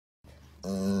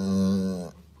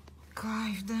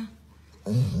Kaydı.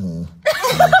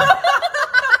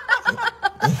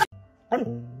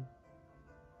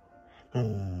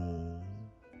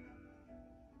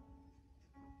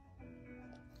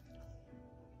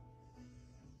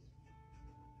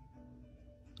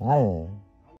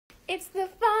 It's the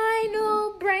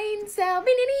final brain cell.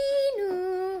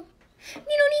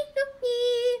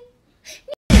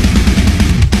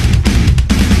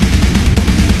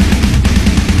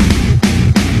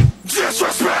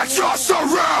 Disrespect your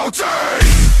surroundings!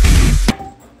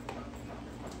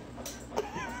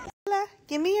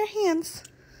 Give me your hands.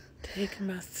 Take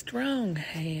my strong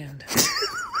hand.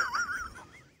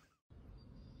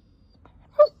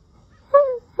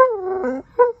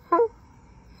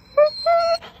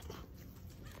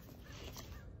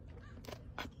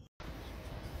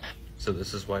 So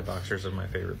this is why boxers are my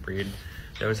favorite breed.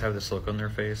 They always have this look on their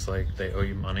face like they owe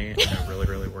you money and they're really,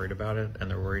 really worried about it, and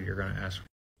they're worried you're gonna ask.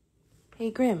 Hey,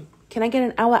 Grim, can I get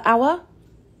an hour?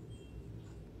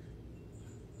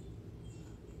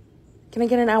 Can I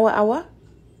get an hour?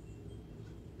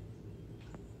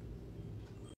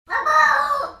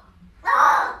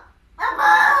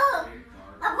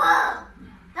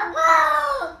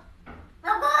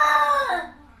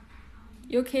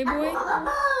 You okay, boy?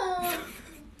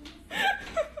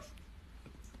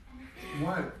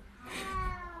 What?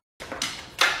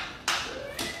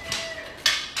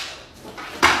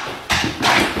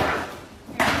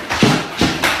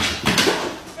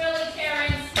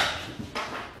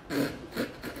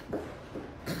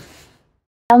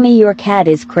 Tell me your cat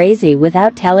is crazy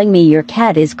without telling me your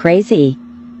cat is crazy.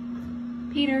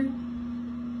 Peter,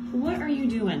 what are you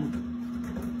doing?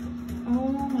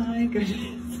 Oh my goodness.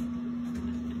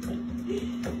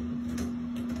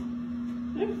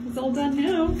 It's all done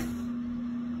now.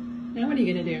 Now what are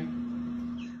you gonna do?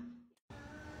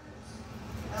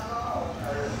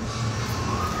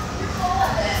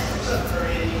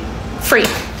 Free.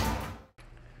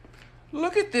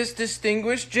 Look at this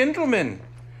distinguished gentleman.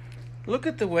 Look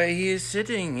at the way he is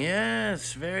sitting.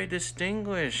 Yes, very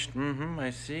distinguished.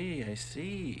 I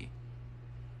see.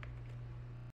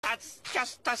 That's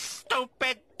just a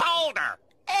stupid boulder!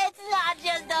 It's not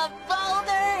just a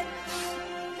boulder.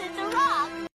 It's a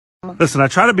rock. Listen, I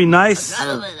try to be nice.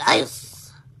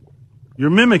 Nice.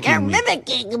 You're mimicking You're me.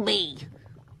 mimicking me.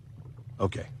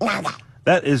 Okay.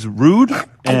 That is rude,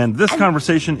 and this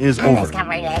conversation is over.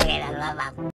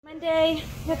 Monday,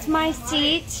 that's my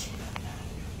seat.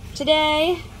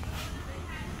 Today.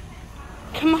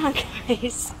 Come on,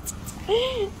 guys.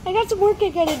 I got some work I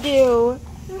gotta do.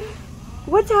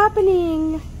 What's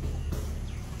happening?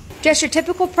 Just your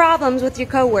typical problems with your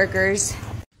coworkers.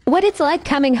 What it's like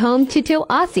coming home to two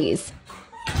Aussies.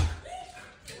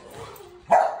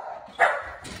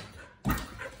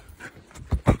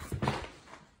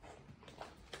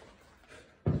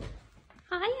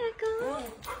 Hi, Echo.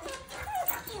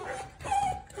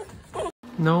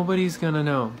 Nobody's gonna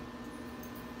know.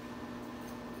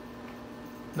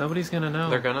 Nobody's gonna know.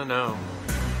 They're gonna know.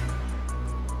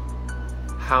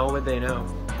 How would they know?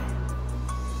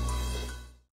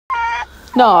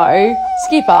 No,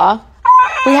 Skipper.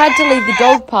 We had to leave the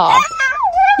dog park.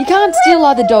 You can't steal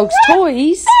other dogs'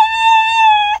 toys.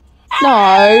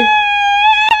 No.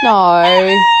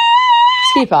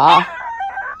 Skipper.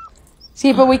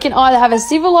 Skipper, we can either have a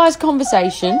civilized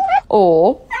conversation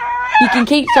or you can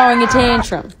keep throwing a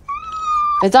tantrum.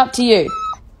 It's up to you.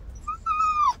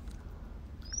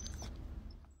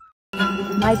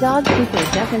 My dog Cooper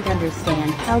doesn't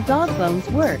understand how dog bones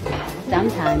work.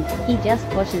 Sometimes he just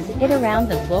pushes it around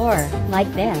the floor,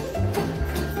 like this.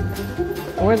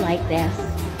 Or like this.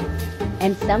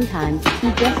 And sometimes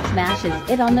he just smashes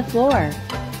it on the floor.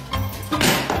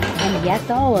 And yes,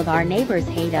 all of our neighbors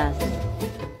hate us.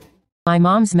 My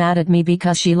mom's mad at me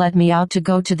because she let me out to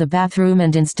go to the bathroom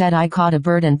and instead I caught a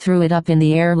bird and threw it up in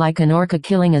the air like an orca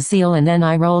killing a seal, and then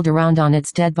I rolled around on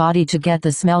its dead body to get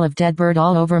the smell of dead bird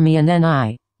all over me, and then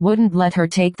I wouldn't let her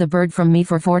take the bird from me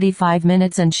for 45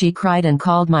 minutes and she cried and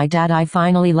called my dad. I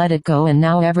finally let it go, and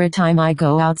now every time I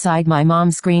go outside my mom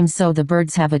screams so the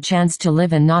birds have a chance to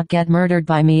live and not get murdered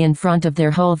by me in front of their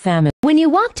whole family. When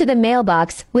you walk to the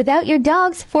mailbox without your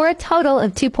dogs for a total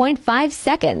of 2.5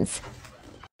 seconds.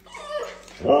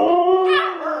 Oh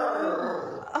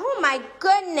my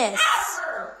goodness.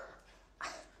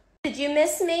 Did you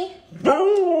miss me?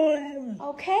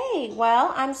 Okay,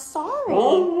 well, I'm sorry.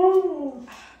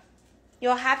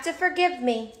 You'll have to forgive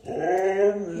me.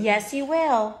 Yes, you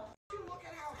will.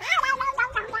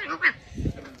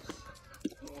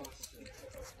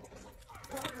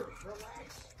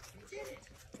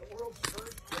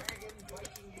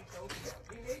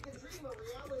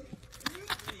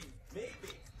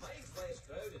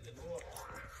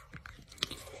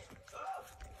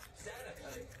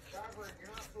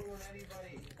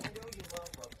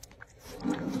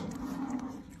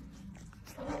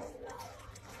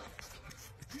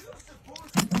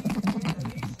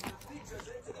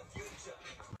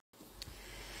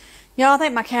 Y'all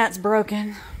think my cat's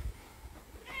broken.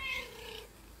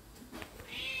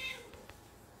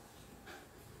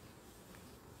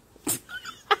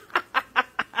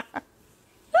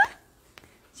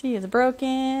 She is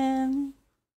broken.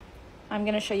 I'm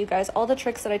gonna show you guys all the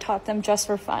tricks that I taught them just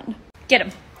for fun. Get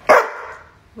him.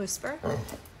 Whisper.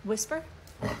 Whisper.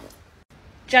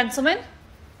 Gentlemen.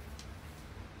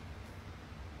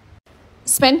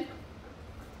 Spin.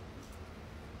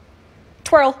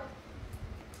 Twirl.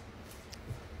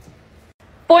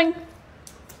 Boing.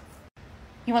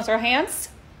 You want to throw hands?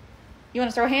 You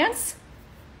want to throw hands?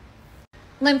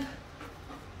 Limp.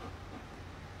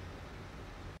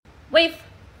 Wave.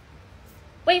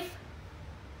 Wave.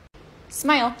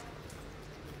 Smile.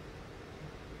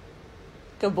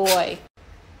 Good boy.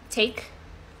 Take.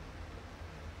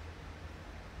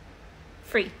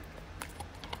 Free.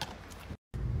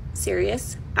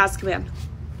 Serious. Azkaban.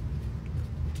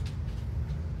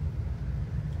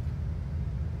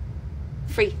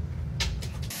 Free.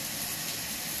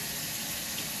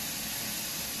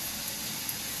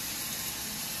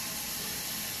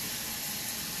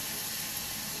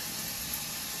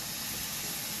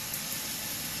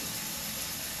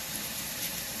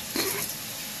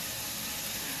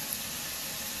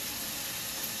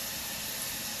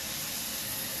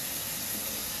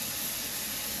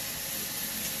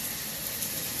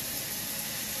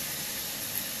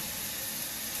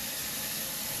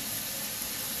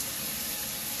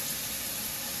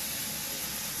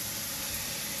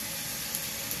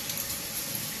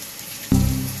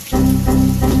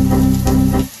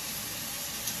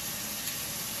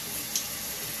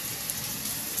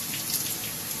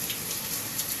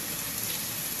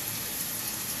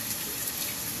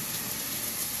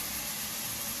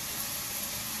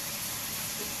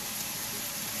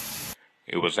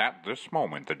 It was at this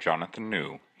moment that Jonathan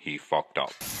knew he fucked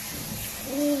up.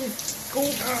 Oh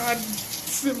God,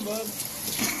 Simba.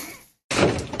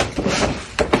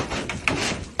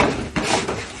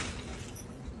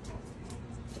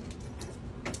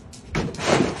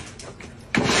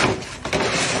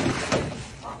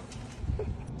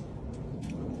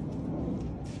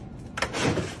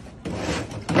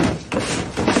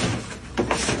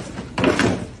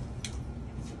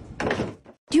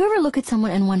 Do you ever look at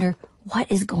someone and wonder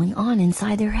what is going on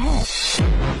inside their head?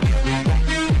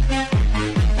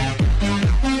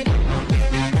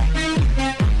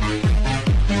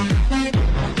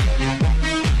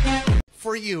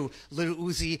 For you, little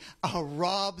Uzi, a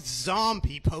Rob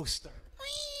Zombie poster.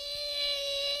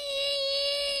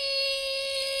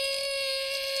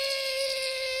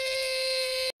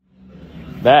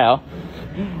 Val?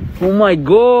 Oh my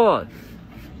God!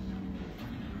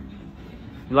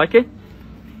 You like it?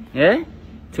 Yeah?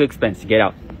 Too expensive. Get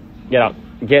out. Get out.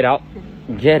 Get out.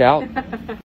 Get out.